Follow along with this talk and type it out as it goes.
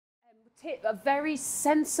A very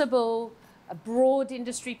sensible, a broad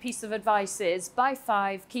industry piece of advice is buy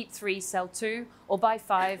 5, keep 3, sell 2, or buy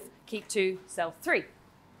 5, keep 2, sell 3.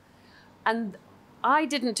 And I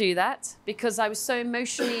didn't do that because I was so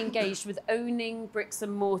emotionally engaged with owning bricks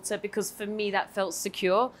and mortar, because for me that felt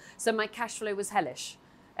secure. So my cash flow was hellish.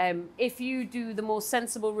 If you do the more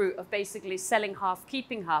sensible route of basically selling half,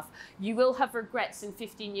 keeping half, you will have regrets in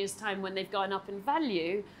 15 years' time when they've gone up in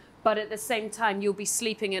value, but at the same time, you'll be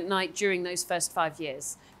sleeping at night during those first 5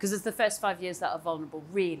 years, because it's the first 5 years that are vulnerable,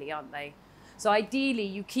 really, aren't they? So ideally,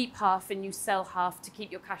 you keep half and you sell half to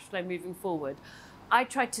keep your cash flow moving forward. I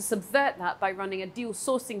tried to subvert that by running a deal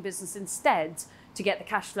sourcing business instead to get the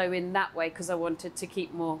cash flow in that way, because I wanted to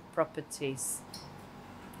keep more properties.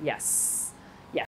 Yes.